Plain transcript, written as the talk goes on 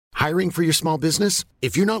Hiring for your small business?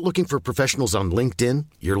 If you're not looking for professionals on LinkedIn,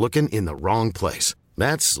 you're looking in the wrong place.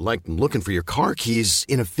 That's like looking for your car keys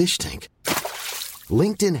in a fish tank.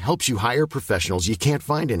 LinkedIn helps you hire professionals you can't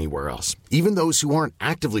find anywhere else, even those who aren't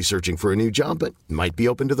actively searching for a new job but might be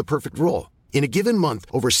open to the perfect role. In a given month,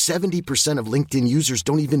 over 70% of LinkedIn users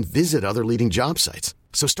don't even visit other leading job sites.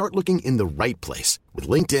 So start looking in the right place. With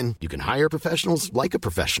LinkedIn, you can hire professionals like a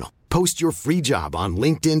professional. Post your free job on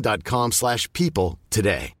linkedin.com/people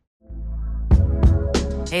today.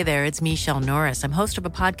 Hey there, it's Michelle Norris. I'm host of a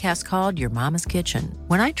podcast called Your Mama's Kitchen.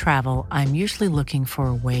 When I travel, I'm usually looking for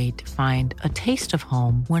a way to find a taste of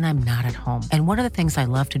home when I'm not at home. And one of the things I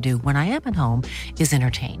love to do when I am at home is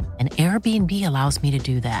entertain. And Airbnb allows me to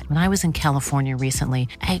do that. When I was in California recently,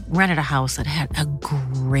 I rented a house that had a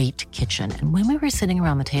great kitchen. And when we were sitting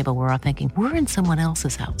around the table, we're all thinking, we're in someone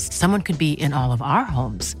else's house. Someone could be in all of our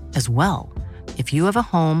homes as well. If you have a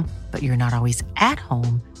home, but you're not always at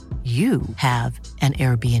home, you have an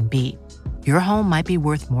Airbnb. Your home might be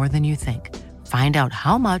worth more than you think. Find out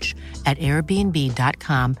how much at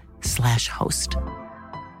airbnb.com/host.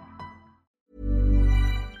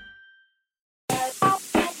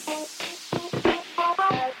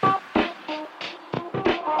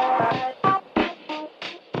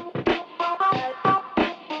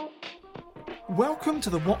 Welcome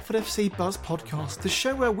to the Watford FC Buzz podcast, the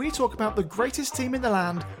show where we talk about the greatest team in the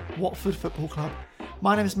land, Watford Football Club.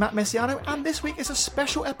 My name is Matt Messiano, and this week is a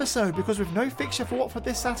special episode because with no fixture for Watford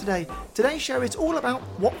this Saturday, today's show is all about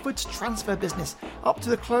Watford's transfer business up to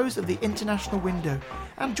the close of the international window.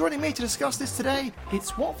 And joining me to discuss this today,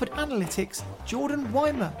 it's Watford Analytics, Jordan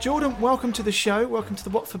Weimer. Jordan, welcome to the show. Welcome to the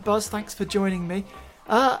Watford Buzz. Thanks for joining me.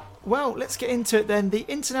 Well, let's get into it then. The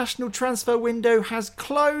international transfer window has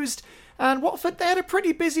closed. And Watford, they had a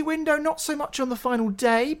pretty busy window, not so much on the final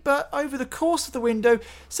day, but over the course of the window,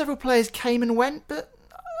 several players came and went. But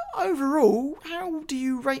overall, how do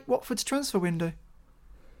you rate Watford's transfer window?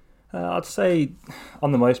 I'd say,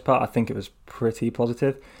 on the most part, I think it was pretty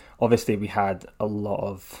positive. Obviously, we had a lot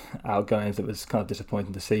of outgoings that was kind of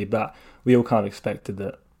disappointing to see, but we all kind of expected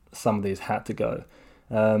that some of these had to go.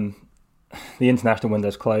 The international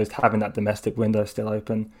window's closed, having that domestic window still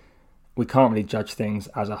open. We can't really judge things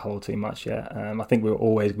as a whole too much yet. I think we'll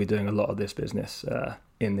always be doing a lot of this business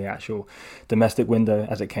in the actual domestic window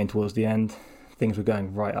as it came towards the end. Things were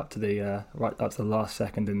going right up to the last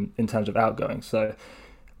second in terms of outgoing. So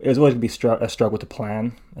it was always going to be a struggle to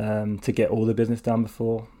plan to get all the business done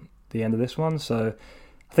before the end of this one. So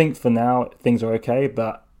I think for now things are okay,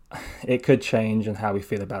 but it could change and how we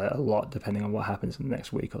feel about it a lot depending on what happens in the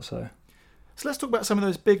next week or so. So let's talk about some of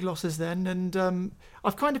those big losses then, and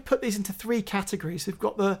I've kind of put these into three categories. We've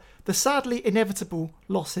got the sadly inevitable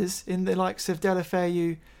losses in the likes of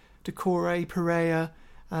Deulofeu, Doucouré, Pereira,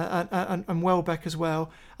 and Welbeck as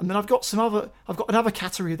well, and then I've got another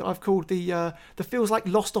category that I've called the feels like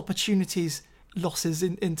lost opportunities losses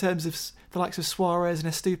in terms of the likes of Suarez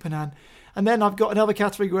and Estupiñán, and then I've got another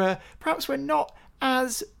category where perhaps we're not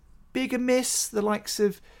as big a miss, the likes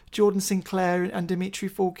of Jordan Sinclair and Dimitri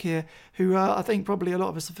Fourquier, who I think probably a lot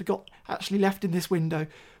of us have forgot actually left in this window.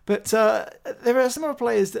 But there are some other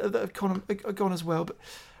players that have gone as well. But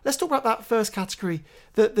let's talk about that first category,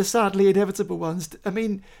 the sadly inevitable ones. I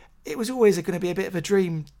mean, it was always going to be a bit of a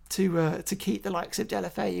dream to keep the likes of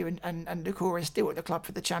Deulofeu and Doucouré still at the club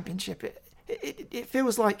for the Championship. It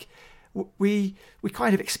feels like we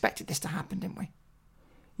kind of expected this to happen, didn't we?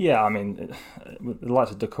 Yeah, I mean, the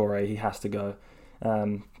likes of Doucouré, he has to go.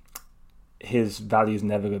 His value is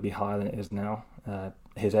never going to be higher than it is now.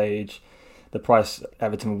 His age, the price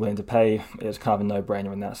Everton were willing to pay, it's kind of a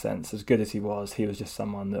no-brainer in that sense. As good as he was just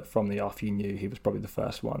someone that from the off you knew he was probably the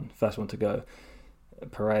first one to go.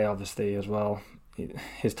 Pereira, obviously, as well.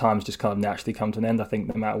 His time's just kind of naturally come to an end. I think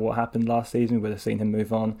no matter what happened last season, we would have seen him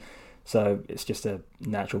move on. So it's just a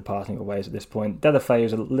natural parting of ways at this point. Deulofeu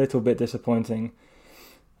is a little bit disappointing.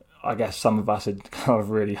 I guess some of us had kind of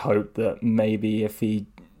really hoped that maybe if he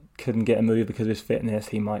couldn't get a move because of his fitness,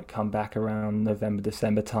 he might come back around November,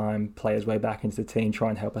 December time, play his way back into the team, try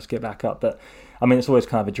and help us get back up. But I mean, it's always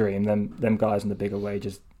kind of a dream. Them guys in the bigger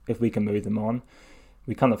wages, if we can move them on,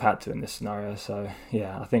 we kind of had to in this scenario. So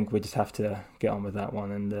yeah, I think we just have to get on with that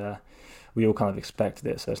one, and we all kind of expected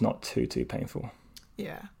it, so it's not too painful.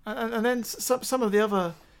 Yeah, and then some of the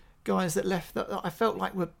other guys that left that I felt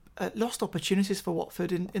like were lost opportunities for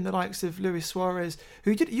Watford in the likes of Luis Suarez,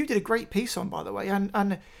 who you did a great piece on, by the way,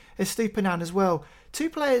 and Estupiñán as well. Two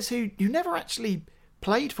players who never actually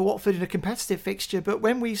played for Watford in a competitive fixture, but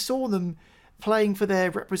when we saw them playing for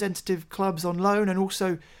their representative clubs on loan and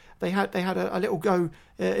also They had a little go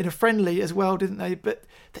in a friendly as well, didn't they? But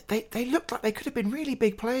they looked like they could have been really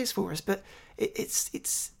big players for us. But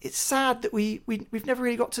it's sad that we've never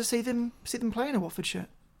really got to see them play in a Watford shirt.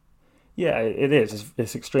 Yeah, it is.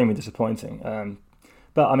 It's extremely disappointing.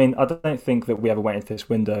 But I mean, I don't think that we ever went into this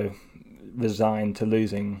window resigned to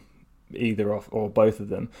losing either or both of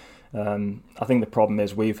them. I think the problem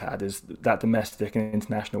we've had is that domestic and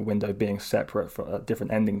international window being separate for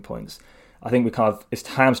different ending points. I think it's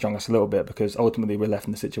hamstrung us a little bit because ultimately we're left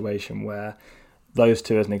in a situation where those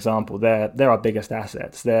two, as an example, they're our biggest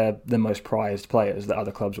assets. They're the most prized players that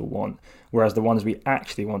other clubs will want. Whereas the ones we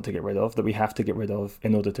actually want to get rid of, that we have to get rid of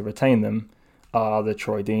in order to retain them, are the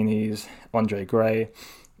Troy Deeneys, Andre Gray.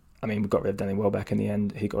 I mean, we got rid of Danny Welbeck in the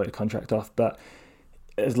end. He got a contract off. But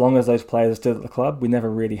as long as those players are still at the club, we never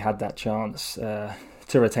really had that chance to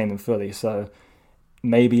retain them fully. So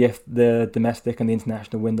maybe if the domestic and the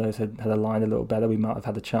international windows had aligned a little better, we might have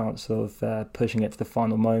had the chance of pushing it to the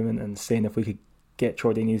final moment and seeing if we could get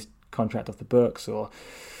Troy Deeney's contract off the books or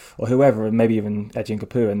whoever, and maybe even Edgy and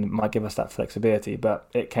Capu, and might give us that flexibility. But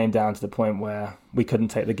it came down to the point where we couldn't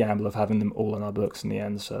take the gamble of having them all on our books in the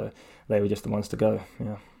end, so they were just the ones to go.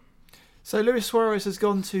 Yeah. So Luis Suarez has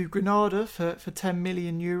gone to Granada for 10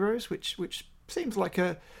 million euros, which seems like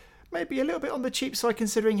maybe a little bit on the cheap side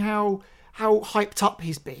considering how hyped up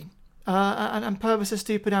he's been. And Pervis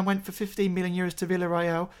Estupiñán went for 15 million euros to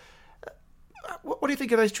Villarreal. What do you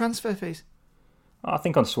think of those transfer fees? I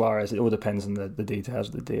think on Suarez, it all depends on the details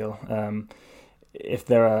of the deal. If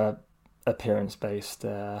there are appearance-based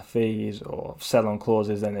fees or sell-on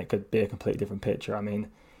clauses, then it could be a completely different picture. I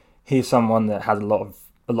mean, he's someone that has a lot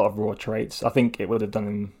of raw traits. I think it would have done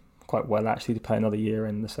him quite well actually to play another year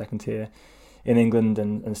in the second tier in England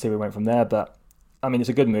and see where we went from there. But I mean,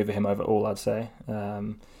 it's a good move for him overall, I'd say.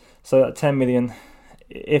 So at 10 million,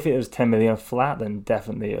 if it was 10 million flat, then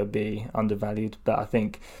definitely it would be undervalued. But I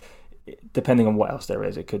think depending on what else there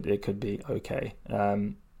is, it could be okay.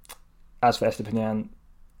 As for Estupiñán,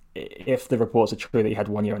 if the reports are true that he had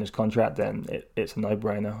 1 year on his contract, then it's a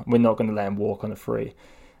no-brainer. We're not going to let him walk on a free,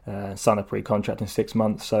 sign a pre-contract in 6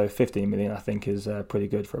 months. So 15 million, I think, is pretty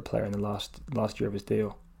good for a player in the last year of his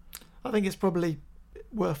deal. I think it's probably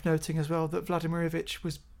worth noting as well that Vladimir Ivic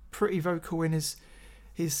was pretty vocal in his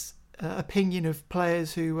opinion of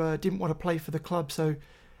players who didn't want to play for the club. So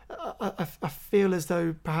I feel as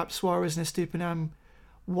though perhaps Suarez and Estupiñán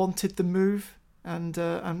wanted the move, and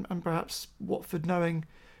perhaps Watford, knowing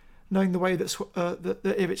the way that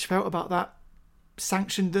Ivic felt about that,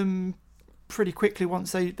 sanctioned them pretty quickly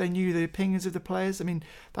once they knew the opinions of the players. I mean,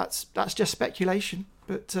 that's just speculation,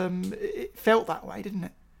 but it felt that way, didn't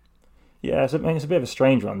it? Yeah, it's a bit of a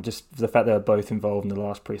strange one, just for the fact they were both involved in the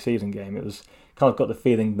last pre-season game. It was kind of got the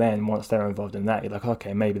feeling then, once they were involved in that, you're like,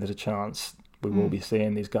 okay, maybe there's a chance we will be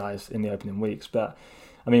seeing these guys in the opening weeks. But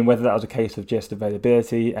I mean, whether that was a case of just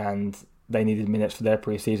availability and they needed minutes for their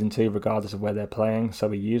pre-season too, regardless of where they're playing, so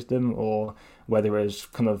we used them, or whether it was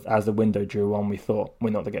kind of as the window drew on, we thought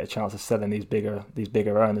we're not going to get a chance of selling these bigger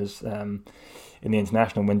earners in the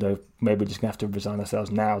international window. Maybe we're just going to have to resign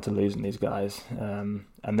ourselves now to losing these guys, and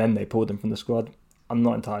then they pulled them from the squad. I'm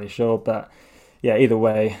not entirely sure, but yeah, either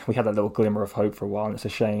way, we had that little glimmer of hope for a while, and it's a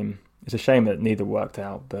shame. It's a shame that neither worked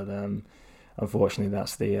out, but unfortunately,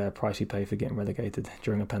 that's the price you pay for getting relegated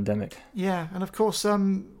during a pandemic. Yeah, and of course,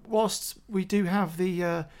 whilst we do have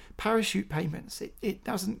the parachute payments, it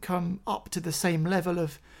doesn't come up to the same level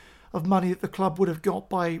of money that the club would have got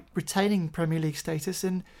by retaining Premier League status,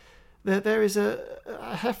 and there is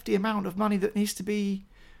a hefty amount of money that needs to be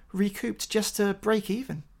recouped just to break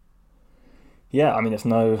even. Yeah, I mean, it's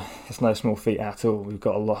no small feat at all. We've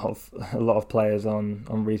got a lot of players on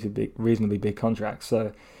reasonably big contracts,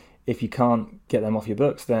 so if you can't get them off your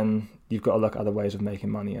books, then you've got to look at other ways of making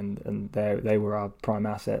money, and they were our prime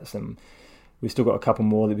assets, and we've still got a couple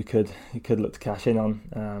more that we could look to cash in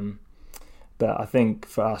on. But I think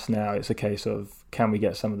for us now, it's a case of, can we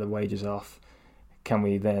get some of the wages off? Can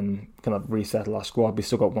we then kind of resettle our squad? We've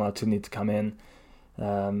still got one or two need to come in,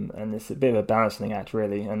 and it's a bit of a balancing act,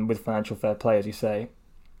 really. And with financial fair play, as you say,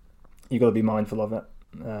 you've got to be mindful of it,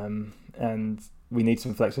 and we need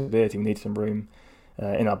some flexibility. We need some room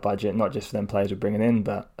in our budget, not just for them players we're bringing in,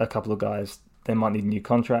 but a couple of guys, they might need new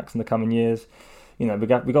contracts in the coming years. You know, we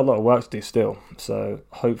got a lot of work to do still, so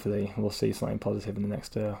hopefully we'll see something positive in the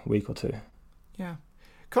next week or two. Yeah,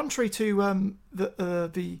 contrary to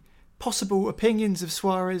the possible opinions of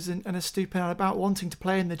Suarez and Estupiñán about wanting to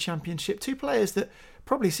play in the Championship, two players that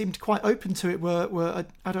probably seemed quite open to it were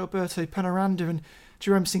Adalberto Peñaranda and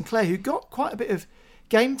Jerome Sinclair, who got quite a bit of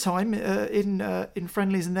game time in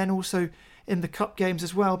friendlies and then also in the cup games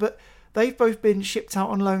as well. But they've both been shipped out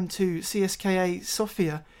on loan to CSKA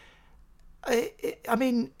Sofia. I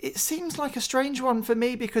mean, it seems like a strange one for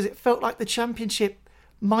me because it felt like the Championship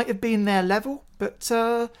might have been their level, but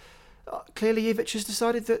clearly Ivic has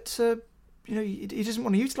decided that he doesn't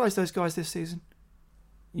want to utilise those guys this season.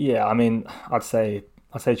 Yeah, I mean, I'd say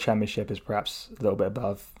Championship is perhaps a little bit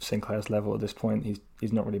above Sinclair's level at this point.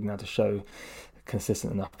 He's not really been able to show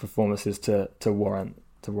consistent enough performances to warrant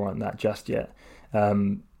that just yet.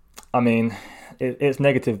 I mean, it's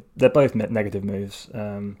negative. They're both negative moves.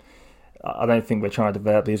 I don't think we're trying to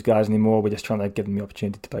develop these guys anymore. We're just trying to give them the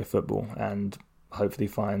opportunity to play football and hopefully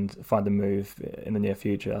find a move in the near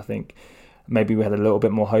future. I think maybe we had a little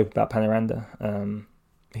bit more hope about Panaranda.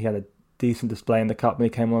 He had a decent display in the cup when he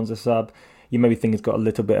came on as a sub. You maybe think he's got a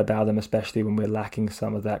little bit about him, especially when we're lacking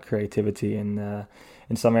some of that creativity in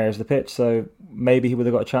some areas of the pitch. So maybe he would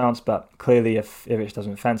have got a chance, but clearly if Ivic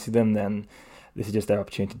doesn't fancy them, then this is just their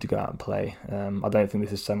opportunity to go out and play. I don't think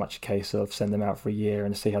this is so much a case of send them out for a year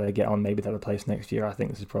and see how they get on. Maybe they'll have a place next year. I think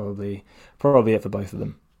this is probably it for both of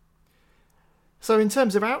them. So in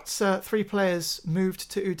terms of outs, 3 players moved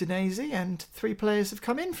to Udinese and 3 players have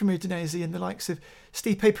come in from Udinese in the likes of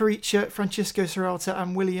Stipe Perica, Francisco Serralta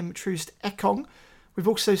and William Troost-Ekong. We've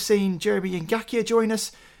also seen Jeremy Ngakia join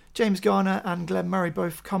us. James Garner and Glenn Murray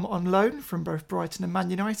both come on loan from both Brighton and Man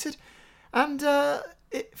United. And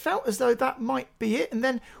it felt as though that might be it. And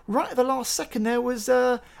then right at the last second there was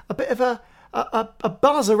a bit of a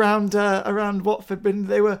buzz around Watford when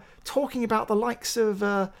they were talking about the likes of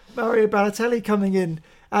Mario Balotelli coming in,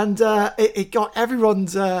 and it got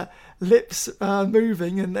everyone's lips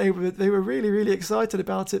moving, and they were really, really excited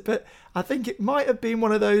about it. But I think it might have been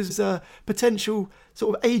one of those potential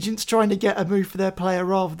sort of agents trying to get a move for their player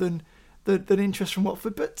rather than interest from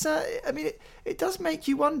Watford. But I mean, it does make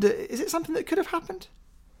you wonder: is it something that could have happened?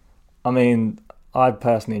 I mean, I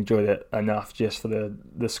personally enjoyed it enough just for the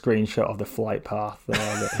screenshot of the flight path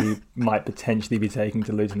that he might potentially be taking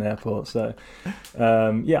to Luton Airport. So,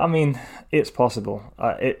 I mean, it's possible.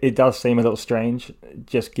 It does seem a little strange,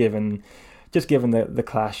 just given the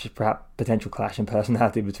clash, perhaps potential clash in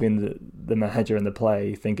personality between the manager and the player.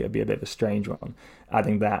 You think it would be a bit of a strange one.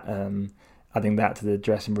 Adding that to the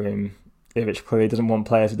dressing room. Ivic clearly doesn't want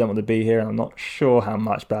players who don't want to be here, and I'm not sure how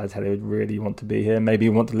much Balotelli would really want to be here. Maybe he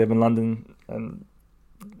want to live in London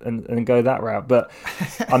and go that route. But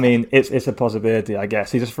I mean, it's a possibility, I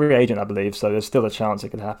guess. He's a free agent, I believe, so there's still a chance it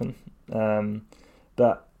could happen.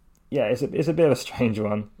 But yeah, it's a bit of a strange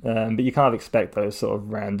one. But you kind of expect those sort of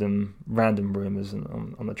random rumours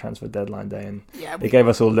on the transfer deadline day, and it gave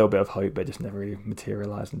us all a little bit of hope, but it just never really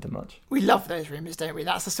materialised into much. We love those rumours, don't we?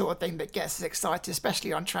 That's the sort of thing that gets us excited,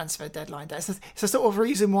 especially on transfer deadline day. It's the sort of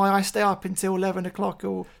reason why I stay up until 11 o'clock,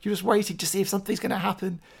 or you're just waiting to see if something's going to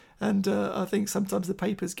happen. And I think sometimes the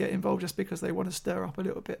papers get involved just because they want to stir up a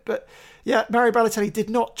little bit. But yeah, Mario Balotelli did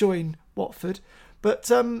not join Watford, but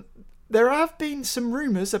there have been some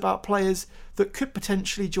rumours about players that could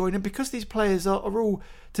potentially join, and because these players are all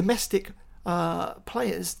domestic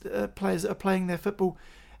players that are playing their football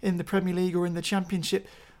in the Premier League or in the Championship,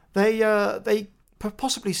 they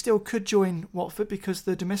possibly still could join Watford because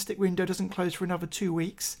the domestic window doesn't close for another 2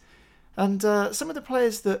 weeks. And some of the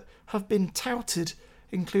players that have been touted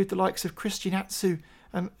include the likes of Christian Atsu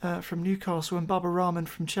from Newcastle and Baba Rahman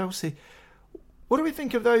from Chelsea. What do we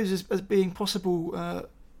think of those as being possible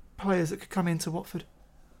players that could come into Watford?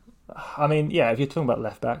 I mean, yeah, if you're talking about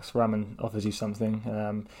left backs, Rahman offers you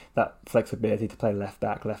something. That flexibility to play left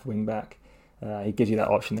back, left wing back. He gives you that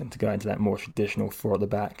option then to go into that more traditional 4 at the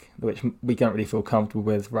back, which we don't really feel comfortable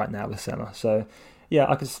with right now with Sema. So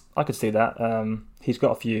yeah, I could see that. He's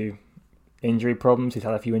got a few injury problems. He's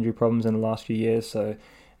had a few injury problems in the last few years, so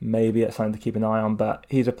maybe it's something to keep an eye on. But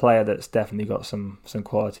he's a player that's definitely got some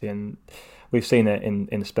quality, and we've seen it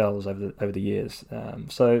in spells over the years.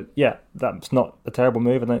 So yeah, that's not a terrible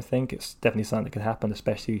move. I don't think it's definitely something that could happen,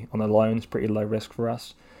 especially on a loan. It's pretty low risk for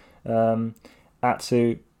us.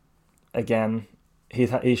 Atsu, again,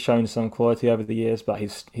 he's shown some quality over the years, but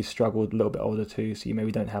he's struggled a little bit older too. So you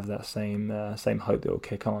maybe don't have that same hope that it'll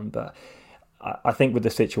kick on. But I think with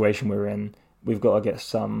the situation we're in, we've got to get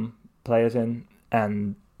some players in,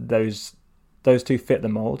 and those 2 fit the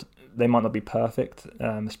mould. They might not be perfect,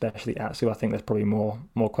 especially Atsu. I think there's probably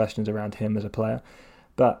more questions around him as a player,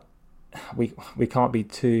 but we can't be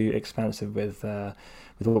too expansive with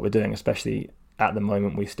what we're doing, especially at the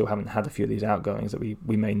moment. We still haven't had a few of these outgoings that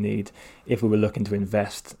we may need if we were looking to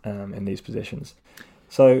invest in these positions.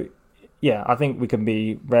 So yeah, I think we can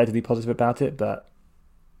be relatively positive about it, but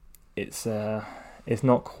it's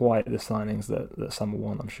not quite the signings that some will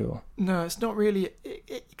want, I'm sure. No, it's not really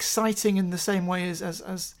exciting in the same way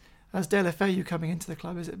as as Deulofeu coming into the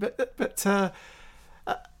club, is it? But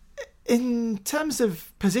in terms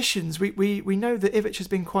of positions, we know that Ivic has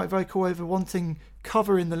been quite vocal over wanting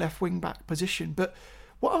cover in the left wing back position. But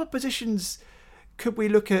what other positions could we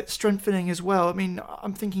look at strengthening as well? I mean,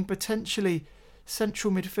 I'm thinking potentially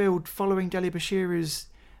central midfield following Deli Bashiru's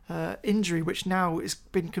injury, which now has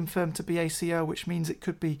been confirmed to be ACL, which means it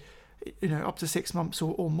could be, up to 6 months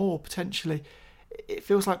or more potentially. It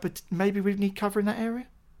feels like maybe we need cover in that area.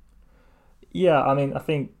 Yeah, I mean, I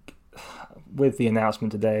think with the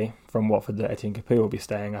announcement today from Watford that Etienne Capoue will be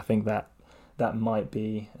staying, I think that might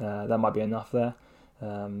be enough there.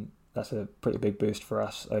 That's a pretty big boost for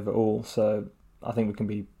us overall. So I think we can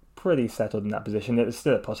be pretty settled in that position. There's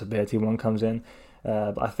still a possibility one comes in,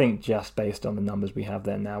 but I think just based on the numbers we have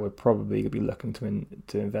there now, we're probably going to be looking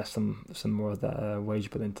to invest some more of that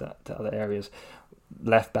wage bill into other areas.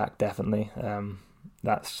 Left back, definitely.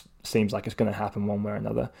 That seems like it's going to happen one way or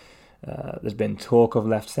another. There's been talk of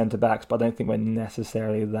left centre backs, but I don't think we're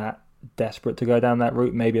necessarily that desperate to go down that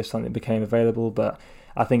route. Maybe if something became available, but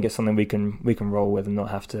I think it's something we can roll with and not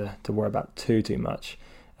have to worry about too much.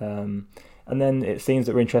 And then it seems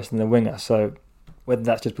that we're interested in the winger. So whether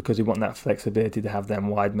that's just because we want that flexibility to have them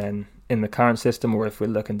wide men in the current system, or if we're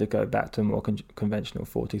looking to go back to a more conventional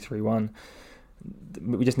 4-2-3-1,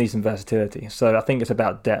 we just need some versatility. So I think it's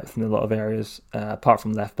about depth in a lot of areas. Apart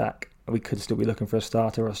from left back, we could still be looking for a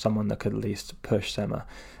starter or someone that could at least push Sema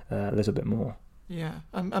a little bit more. Yeah,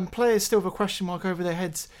 and players still have a question mark over their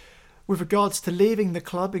heads with regards to leaving the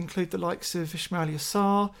club include the likes of Ismail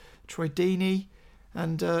Yassar, Troy Deeney,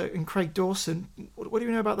 and Craig Dawson. What do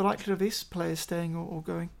you know about the likelihood of these players staying or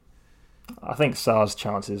going? I think Sarr's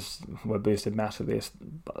chances were boosted massively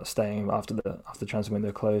staying after the transfer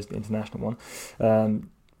window closed, the international one,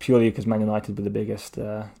 purely because Man United were the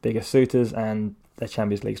biggest suitors, and their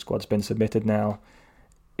Champions League squad's been submitted now.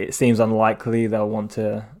 It seems unlikely they'll want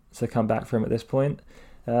to come back for him at this point.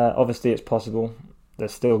 Obviously, it's possible.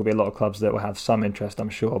 There's still going to be a lot of clubs that will have some interest, I'm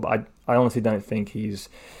sure, but I honestly don't think his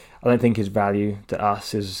value to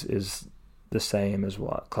us is the same as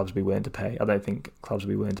what clubs will be willing to pay. I don't think clubs will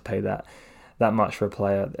be willing to pay that much for a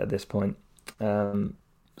player at this point.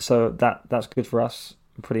 So that's good for us.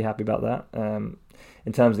 I'm pretty happy about that.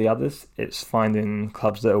 In terms of the others, it's finding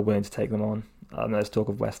clubs that are willing to take them on. I know there's talk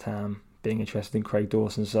of West Ham being interested in Craig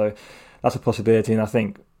Dawson, so that's a possibility, and I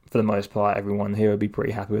think for the most part everyone here would be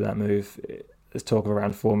pretty happy with that move. There's talk of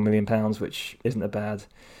around £4 million, which isn't a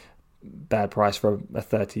bad price for a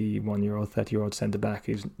 30-year-old centre-back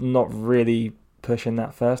who's not really pushing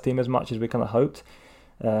that first team as much as we kind of hoped.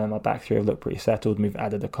 Our back three have looked pretty settled, and we've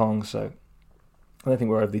added a Kong, so I don't think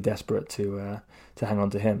we're overly desperate to hang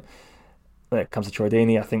on to him. When it comes to Troy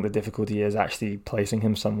Deeney, I think the difficulty is actually placing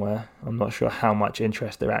him somewhere. I'm not sure how much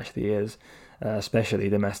interest there actually is, especially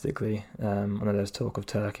domestically. I know there's talk of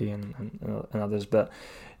Turkey and others, but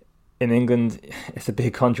in England, it's a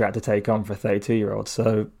big contract to take on for a 32-year-old,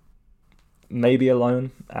 so maybe a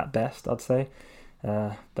loan at best, I'd say.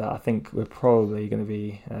 But I think we're probably going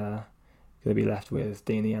to be left with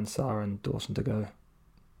Deeney and Sarr and Dawson to go.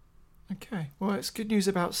 Okay, well, it's good news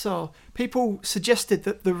about Sarr. People suggested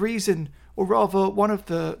that the reason, or rather one of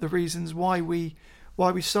the reasons why we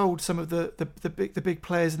sold some of the big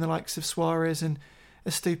players in the likes of Suarez and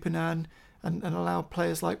Estupiñán and allowed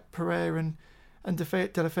players like Pereira and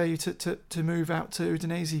Deulofeu to move out to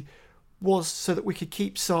Udinese was so that we could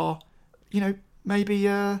keep Sarr. Maybe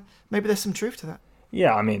there's some truth to that.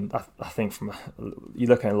 Yeah, I mean, I think you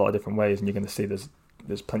look at it a lot of different ways, and you're going to see there's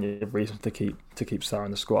plenty of reasons to keep Sarr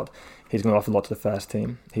in the squad. He's going to offer a lot to the first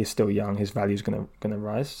team. He's still young. His value's going to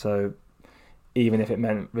rise. So even if it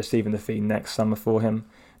meant receiving the fee next summer for him,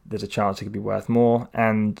 there's a chance he could be worth more,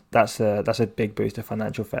 and that's a big boost to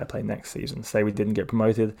financial fair play next season. Say we didn't get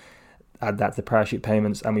promoted, add that to the parachute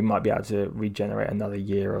payments, and we might be able to regenerate another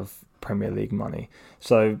year of Premier League money.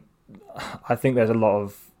 So I think there's a lot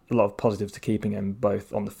of positives to keeping him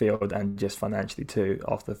both on the field and just financially too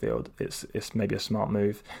off the field. It's maybe a smart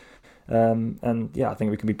move, and yeah, I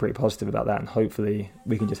think we can be pretty positive about that, and hopefully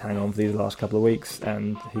we can just hang on for these last couple of weeks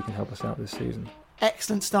and he can help us out this season.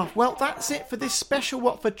 Excellent stuff. Well, that's it for this special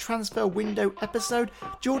Watford transfer window episode.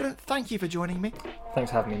 Jordan, thank you for joining me.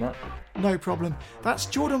 Thanks for having me, Matt. No problem. That's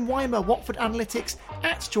Jordan Weimer, Watford Analytics,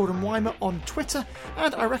 at Jordan Weimer on Twitter,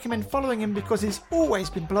 and I recommend following him because he's always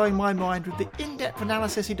been blowing my mind with the in-depth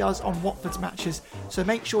analysis he does on Watford's matches, so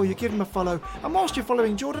make sure you give him a follow. And whilst you're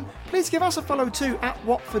following Jordan, please give us a follow too at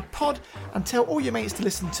Watford Pod, and tell all your mates to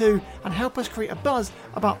listen to and help us create a buzz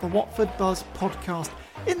about the Watford Buzz podcast.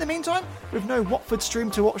 In the meantime, with no Watford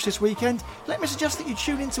stream to watch this weekend, let me suggest that you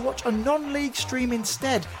tune in to watch a non-league stream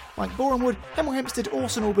instead, like Boreham Wood, Hemel Hempstead or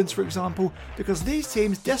St Albans for example, because these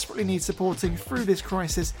teams desperately need supporting through this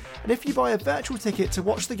crisis, and if you buy a virtual ticket to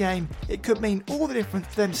watch the game, it could mean all the difference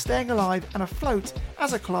to them staying alive and afloat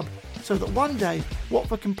as a club, so that one day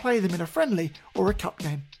Watford can play them in a friendly or a cup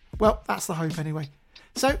game. Well, that's the hope anyway.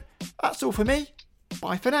 So, that's all for me.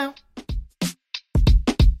 Bye for now.